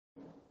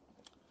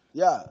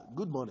Yeah,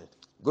 good morning.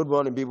 Good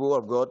morning, people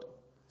of God.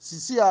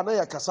 Sisi ana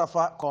ya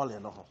kasafa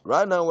calling no.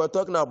 Right now, we're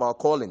talking about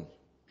calling.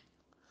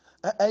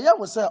 Eya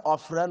wo say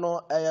ofre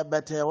no eye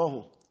bete wo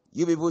ho.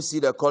 You people see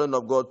the calling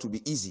of God to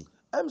be easy.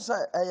 Em say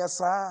eye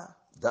sa.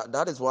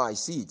 That is why I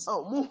see it.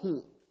 Oh,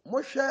 muhu.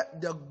 Mo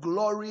hwe the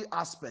glory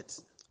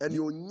aspect and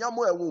you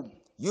nyamo ewo.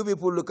 You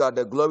people look at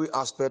the glory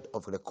aspect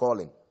of the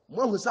calling.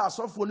 Mo hu say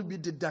asofo no bi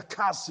de the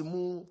cars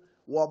mu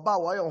wo ba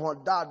wo ye ho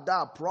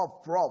da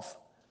prof.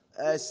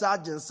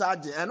 Sergeant,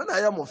 and I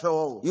am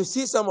of You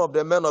see some of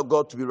the men of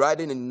God to be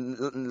riding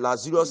in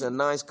luxurious and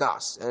nice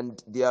cars, and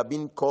they are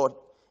being called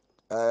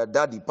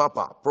daddy,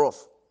 papa,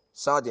 prof,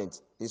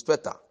 sergeant,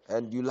 inspector,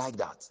 and you like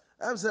that.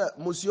 I'm saying,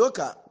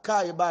 Musioka,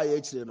 car by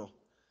no.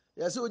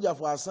 Yes, we just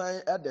for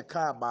sign at the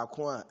car back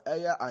one,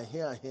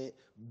 $1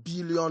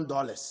 billion.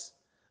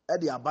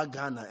 At the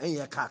Abagana, and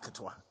your car.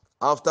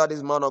 After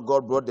this man of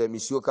God brought the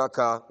Misioka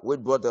car, which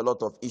brought a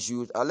lot of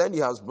issues, and then he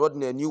has brought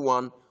in a new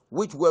one,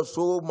 which worth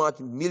so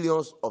much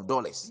millions of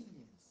dollars.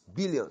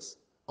 Billions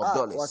of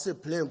dollars. Was a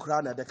plane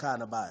crown at the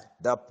car and buy?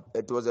 That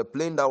it was a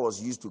plane that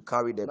was used to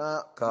carry the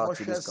car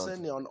to this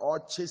country. On all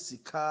chassis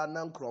car,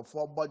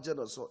 for budget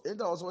or so. It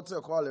was what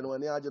you're calling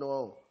when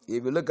you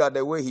If you look at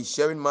the way he's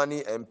sharing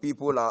money and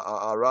people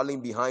are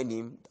rallying behind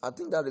him, I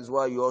think that is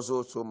why you're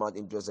also so much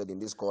interested in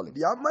this calling.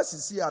 The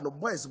Amasi and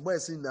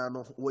boys in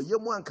Nano, where you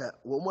want to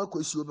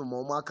question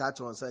my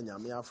catch on saying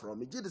Yamia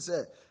from. It did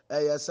say,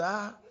 yes,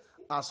 I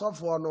saw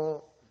for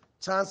no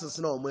chances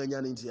no when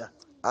you're in here.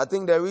 I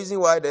think the reason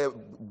why the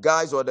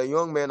guys or the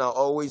young men are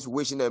always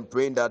wishing and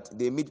praying that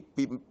they meet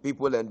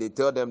people and they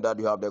tell them that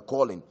you have the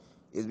calling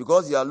is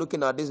because they are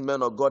looking at these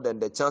men of God and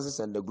the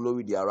chances and the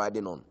glory they are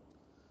riding on.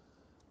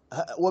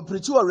 What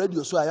preach you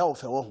radio so I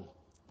offer.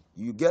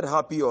 You get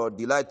happy or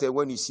delighted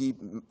when you see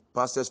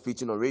pastors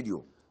preaching on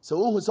radio. So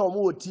who saw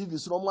more TV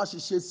so much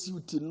she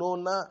suit no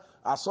na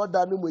I saw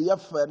that no we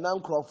have nan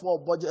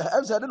crofo budget.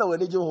 I'm saying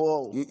when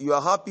you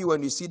are happy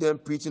when you see them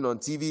preaching on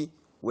TV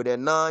with a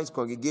nice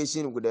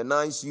congregation, with a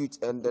nice youth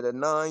and a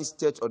nice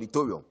church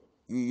auditorium.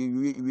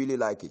 You really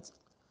like it.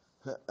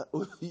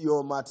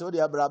 Your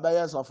Matilda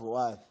Brabayas of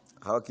why?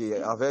 Okay,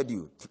 I've heard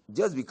you.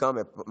 Just become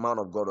a man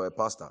of God or a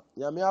pastor.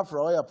 Yeah, me after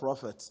a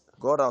prophet.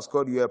 God has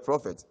called you a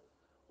prophet.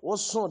 What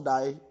so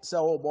die? Say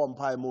oh bomb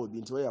pie mode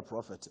into a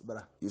prophet,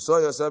 brother. You saw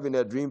yourself in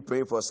a dream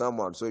praying for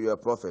someone, so you're a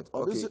prophet.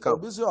 Okay,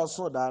 come.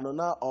 Also die no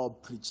na or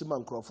preaching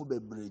man crofo be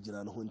bridge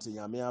and hunting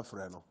ya me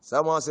afre no.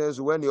 Someone says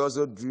when he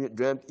also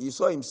dreamt, he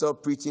saw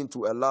himself preaching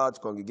to a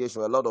large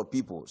congregation, a lot of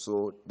people.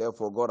 So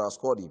therefore, God has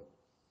called him.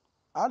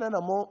 I don't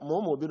know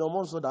more be no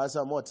more so that I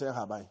say more tell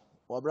her by.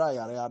 Or bra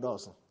yare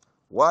adoso.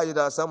 Why is it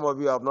that some of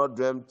you have not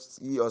dreamt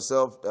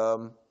yourself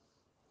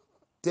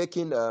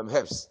taking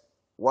herbs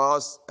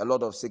whilst a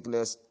lot of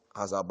sickness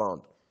has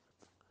abound?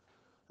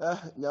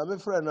 Nyame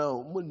friend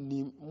now,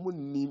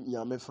 munnim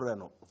nyame friend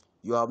no.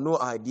 You have no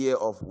idea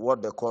of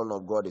what the calling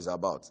of God is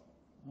about.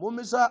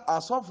 Mumisa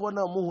asofo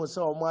na muhu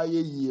se o ma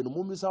ye yie no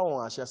mumisa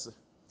won ahyese.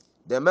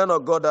 The men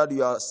of God that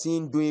you are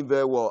seeing doing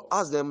very well,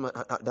 ask them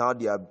how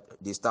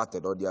they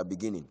started or they are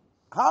beginning.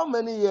 How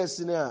many years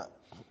now?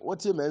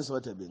 What you men's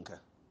what binka?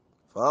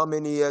 For how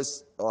many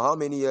years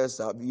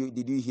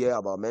did you hear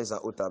about Mensa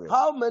Otabil?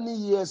 How many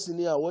years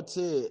now? What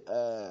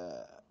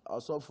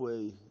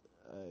asofo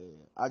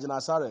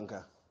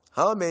Ajinasarenka?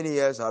 How many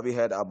years have you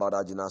heard about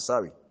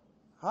Ajinasari?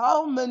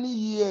 How many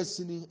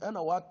years ni and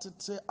what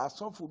say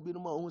asofo bi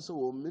no ma hu say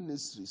wo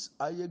ministries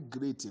are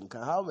great in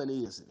how many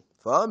years?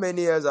 For how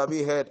many years have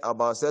you heard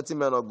about certain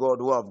men of God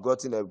who have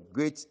gotten a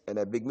great and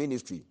a big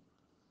ministry?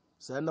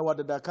 Say na what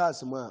the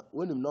cars ma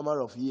when the number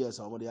of years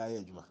or the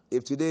adwuma.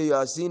 If today you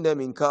are seeing them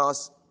in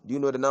cars, do you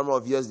know the number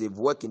of years they've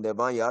worked in the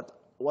vineyard?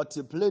 What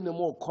you play no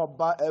more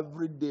cover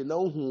every day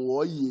now who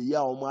o ye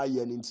ya o ma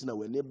ye ntina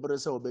we ne bre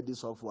say obedi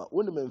software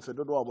woni me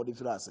mfedo do o mo de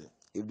fira ase.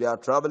 If they are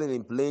traveling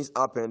in planes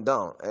up and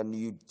down and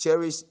you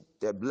cherish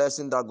the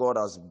blessing that God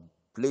has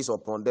placed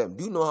upon them,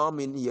 do you know how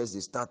many years they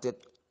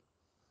started?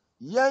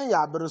 Yan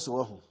ya bre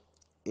so ho.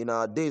 In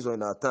our days or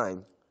in our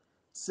time,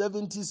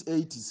 70s,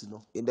 80s,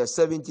 no. In the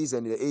 70s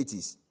and the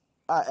 80s.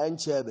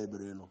 Enche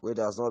bebre no. Which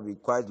has not been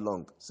quite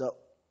long. So,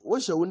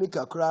 what shall we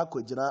kakra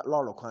kojina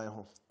lolo kwan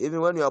ho.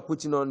 Even when you are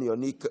putting on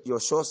your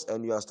shorts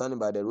and you are standing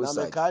by the roadside.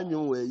 Na me kan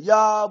yu we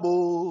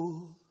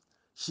yabo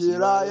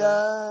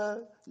shiraya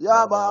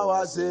yaba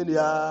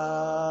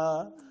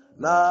wasenia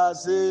na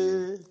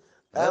se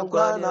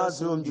enkwa na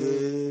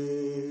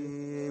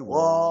sumje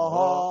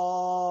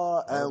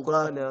wo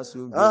enkwana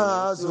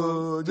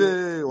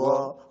asuje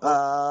wo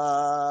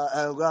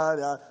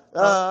enkwana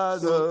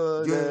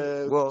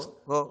asuje wo.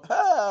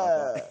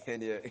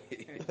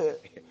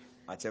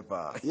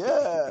 Achepa.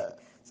 Yeah.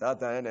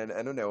 Satan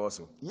and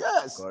also.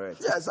 Yes.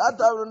 Correct. Yes. I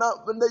don't know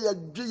when they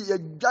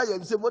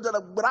giant say what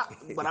bra.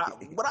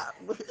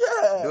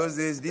 Yeah. Those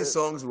days these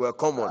songs were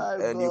common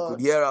and you could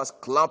hear us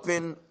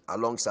clapping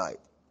alongside.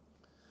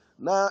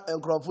 Na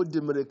enkrofo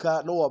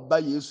dimerika no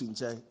oba Yesu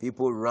nchen.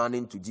 People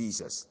running to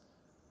Jesus.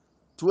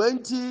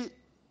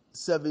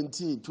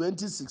 2017,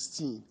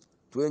 2016.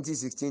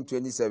 2016,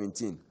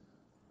 2017.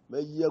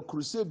 Me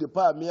crusade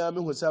pa me am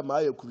hu say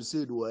my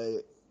crusade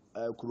we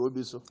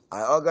kurobi so.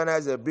 I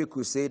organized a big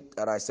crusade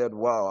that I said,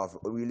 wow, I've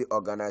really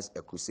organized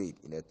a crusade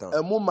in a town.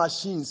 Emu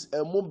machines,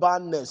 emu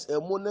banners,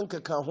 emu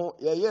nkeka ho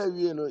ye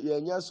awie no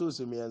ye nya so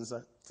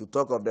semiensa. To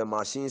talk of the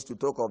machines, to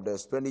talk of the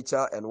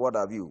expenditure and what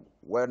have you.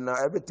 When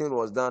everything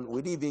was done,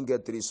 we didn't even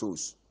get 3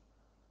 souls.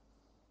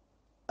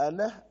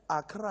 Ene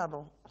Accra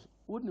no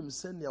wonim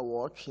sene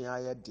wo twe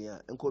aye den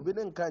nko bi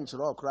ne nka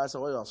nkyere okra se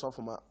wo yo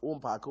sofo ma wo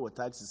mpaaka wo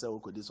taxi se wo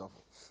kodi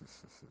sofo.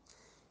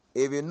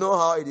 If you know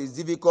how it is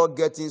difficult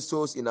getting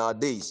souls in our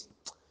days,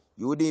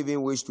 you wouldn't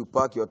even wish to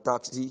park your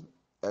taxi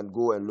and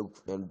go and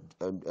look and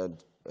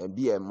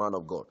be a man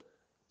of God.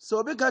 So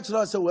obi ka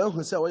kyerɛ se wo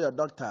hu se wo yo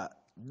doctor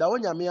da wo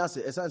nyame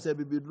ase esan se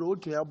bibiduro wo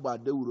twe abɔ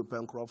adawuru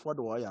penkrofo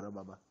de wo yare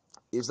baba.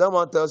 If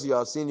someone tells you,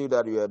 I've seen you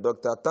that you're a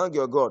doctor, thank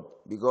your God,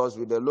 because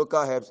with the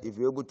local herbs, if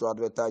you're able to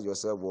advertise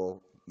yourself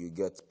well, you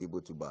get people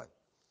to buy.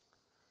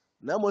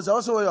 Na mo se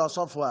wo so wo yo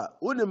sofo a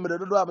wonim mre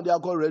dodo am de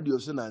akọ radio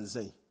so na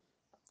nsɛn.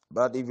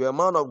 But if you're a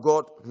man of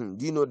God,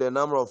 do you know the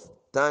number of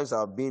times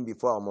I've been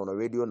before I'm on the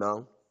radio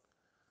now?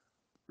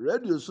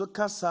 Radio so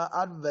kasa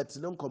advert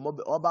ne nkomo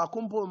oba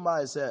kompo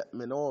mba say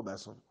me no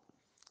obeso.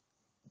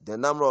 The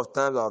number of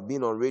times I've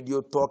been on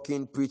radio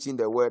talking, preaching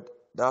the word,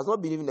 there has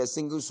not been even a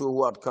single soul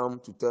who had come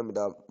to tell me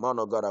that, man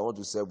of God, I want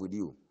to serve with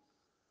you.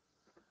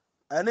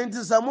 And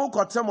into some more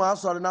cotton, I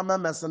saw the number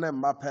messing and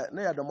my pet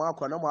near the mark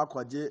no mark,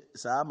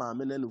 Sama,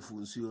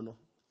 Menelufuncio.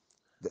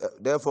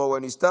 Therefore,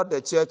 when you start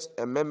the church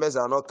and members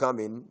are not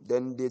coming,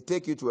 then they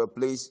take you to a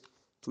place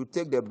to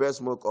take the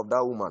breast milk of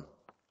that woman.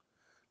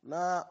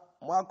 Now,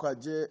 Marco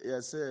J,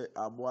 yes,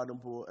 a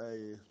boardampo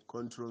a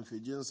control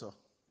Fijinso.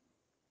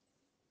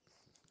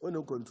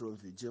 No control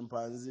for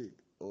chimpanzee.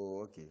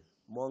 Oh, okay.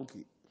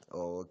 Monkey.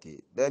 Oh, okay.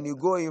 Then you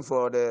go in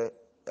for the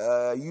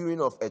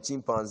urine of a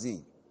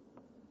chimpanzee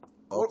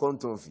or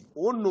contonfi.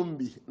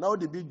 Numbi. Now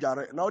the big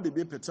jarret. Now the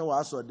big pete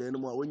was or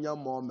then when you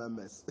more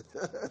members.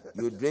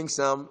 You drink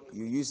some,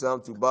 you use some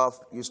to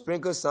bath, you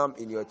sprinkle some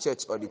in your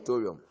church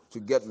auditorium to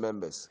get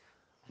members.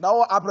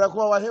 Now Apreku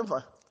wa him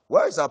for.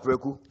 Where is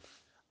Apreku?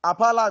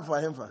 Apa life for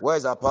him for. Where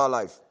is Apa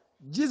life?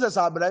 Jesus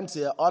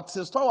Abrante or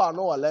store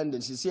no London.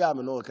 She see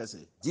I'm no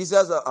kase.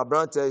 Jesus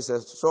Abrante is a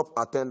shop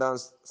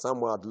attendant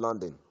somewhere at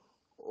London.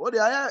 Oh,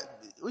 the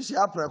we see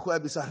Apreku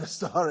beside the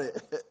story.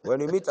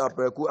 When you meet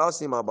Apreku,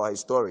 ask him about his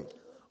story.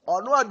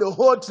 Or no, the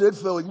whole trade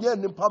fair when you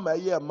nimpa my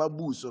year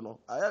mabu so no.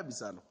 I have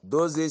bisano.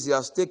 Those days he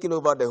has taken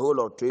over the whole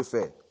of trade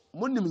fair.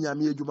 Munim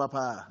nyame adwuma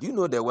pa. Do you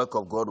know the work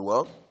of God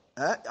well?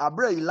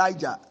 Abre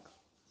Elijah.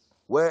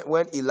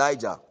 When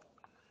Elijah,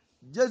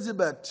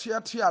 Jezebel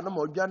tia no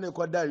mo dwane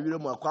kwada wire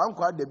mu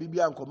akwa da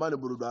bibia nkoma ne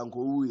burudo anko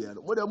wuye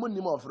no. Mo da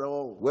munim ofre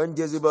wo. When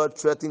Jezebel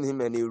threatened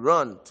him and he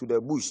ran to the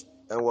bush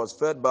and was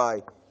fed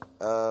by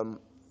a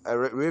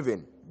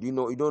raven,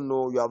 you don't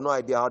know, you have no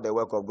idea how the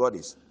work of God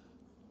is.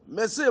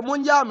 Me say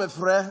munja me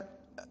frɛ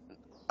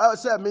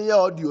say me ye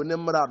audio ne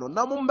mra no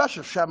na mo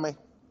mbɛhwehwɛ me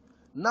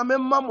na me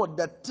mamo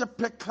the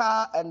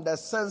typical and the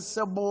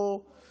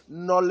sensible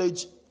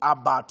knowledge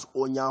about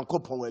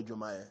onyankopon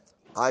adwumaye.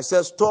 I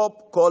said,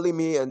 stop calling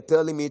me and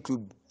telling me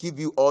to give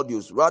you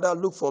audios. Rather,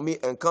 look for me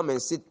and come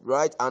and sit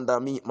right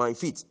under my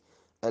feet.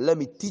 And let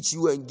me teach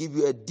you and give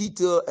you a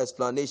detailed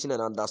explanation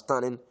and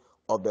understanding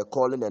of the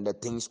calling and the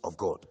things of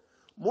God.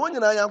 If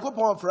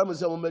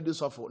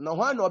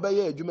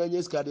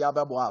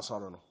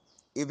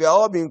you are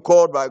all being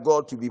called by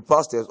God to be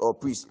pastors or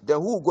priests, then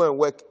who will go and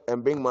work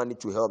and bring money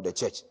to help the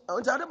church?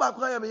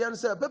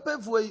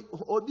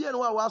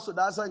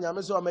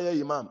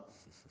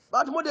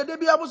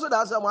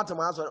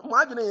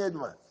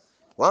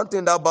 One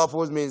thing that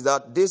baffles me is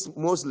that these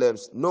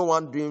Muslims, no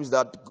one dreams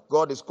that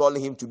God is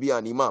calling him to be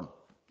an imam.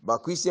 But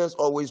Christians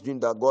always dream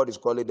that God is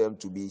calling them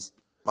to be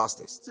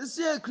pastors.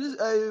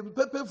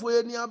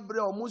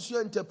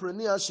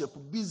 Entrepreneurship,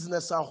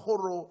 business,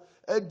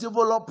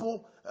 develop,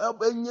 no,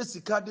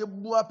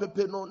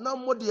 na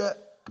modie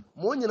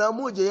mo nyina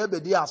mo je ye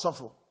bedi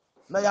asofo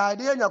na ya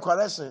ide nya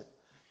correction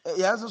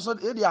yes so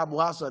e di abu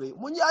asori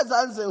mo nya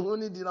zanze hu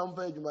ni di na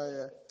mpa adwuma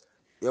ye.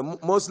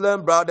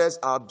 Muslim brothers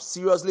are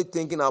seriously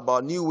thinking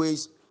about new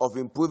ways of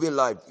improving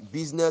life,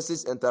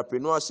 businesses,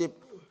 entrepreneurship,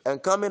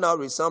 and coming out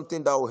with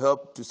something that will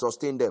help to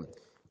sustain them.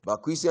 But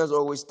Christians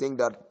always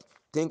think of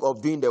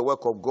doing the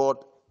work of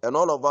God, and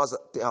all of us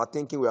are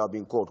thinking we have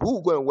been called. Who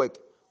will go and work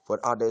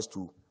for others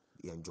to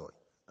enjoy?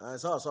 The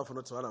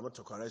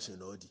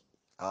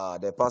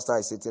pastor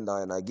is sitting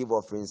down and I give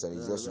offerings and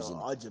he's just using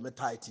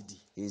it.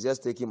 He's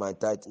just taking my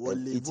tithe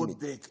and eating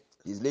it.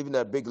 He's living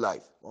a big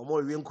life.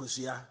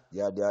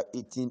 Yeah, they are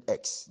eating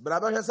eggs. The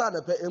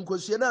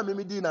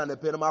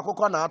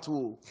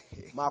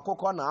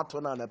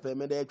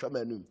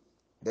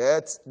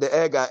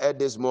egg I ate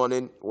this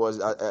morning was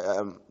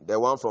the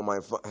one from my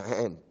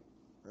hen.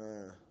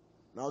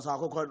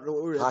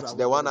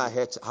 The one I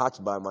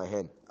hatched by my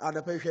hen.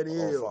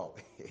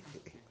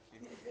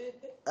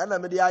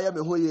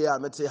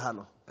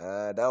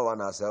 That one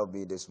has helped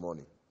me this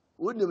morning.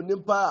 Do you know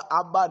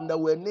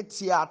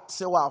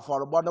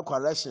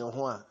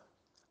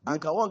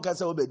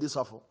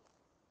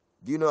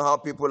Do you know how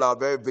people are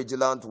very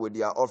vigilant with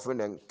their offering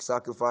and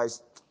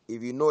sacrifice?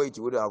 If you know it,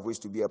 you would have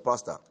wished to be a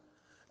pastor.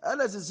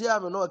 ɛna sisi a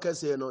me no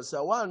kɛse no sɛ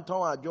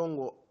wantɔn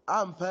adwongo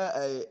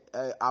ampɛ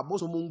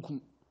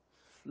abosomunku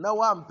na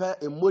wampɛ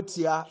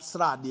emotia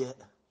sradeɛ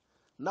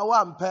na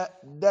wampɛ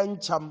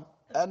dencham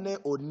ɛne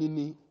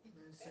onini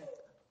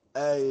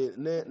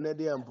ne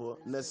deɛ mpo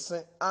ne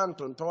se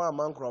antontɔn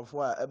ama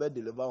nkurɔfoɔ a ɛbɛ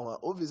deliver ho a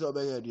office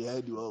ɔbɛyɛ aduane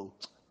adi hɔ o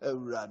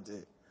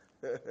awurade.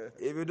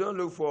 If you don't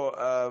look for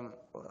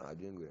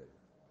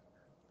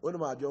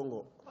Onim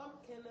adwongo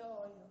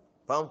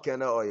palm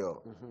kernel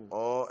oil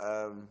or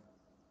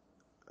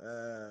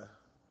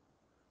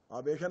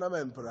ɔbɛhwɛ na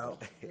mɛmpra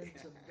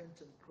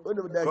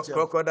onim dencham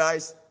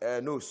crocodile's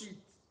nose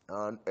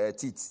and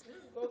teeth.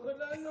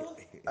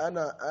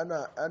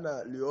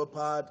 Anna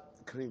leopard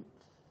cream.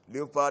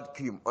 Leopard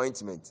cream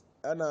ointment.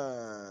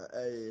 Anna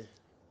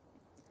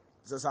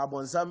sɛ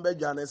sabonsam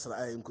bɛdwane sra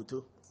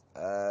nkuto.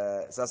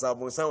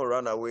 Sasabonsam will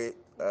run away.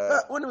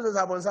 Wonim sɛ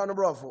sabonsam no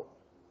brɔfo.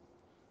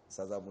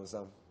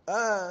 Sasabonsam.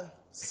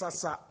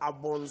 Sasa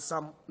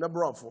abonsam no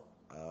brɔfo.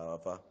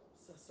 Papa.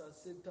 Sasa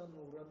Satan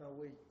will run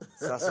away.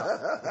 Sasa.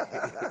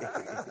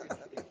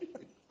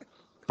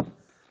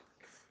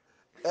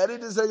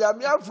 It is a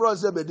yamia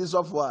froze be this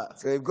of what.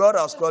 So if God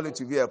has called you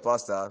to be a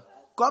pastor,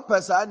 God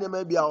person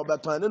maybe our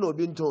beton no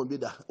bin ton bi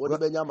da. What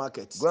the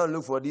market. Go and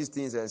look for these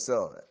things and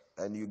sell,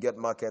 and you get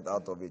market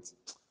out of it.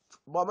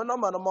 But me no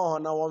man mo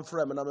na one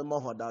frame na me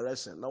mo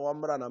direction. Na one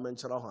bra na me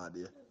nkyere ho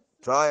ade.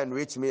 Try and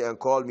reach me and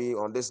call me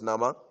on this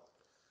number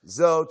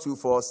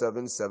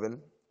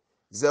 02477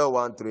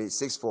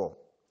 01364.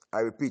 I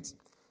repeat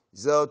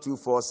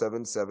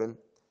 02477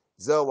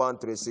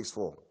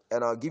 01364,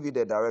 and I'll give you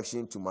the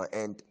direction to my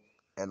end,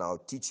 and I'll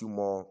teach you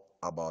more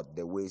about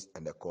the ways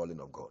and the calling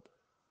of God.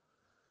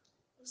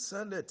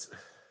 Send it.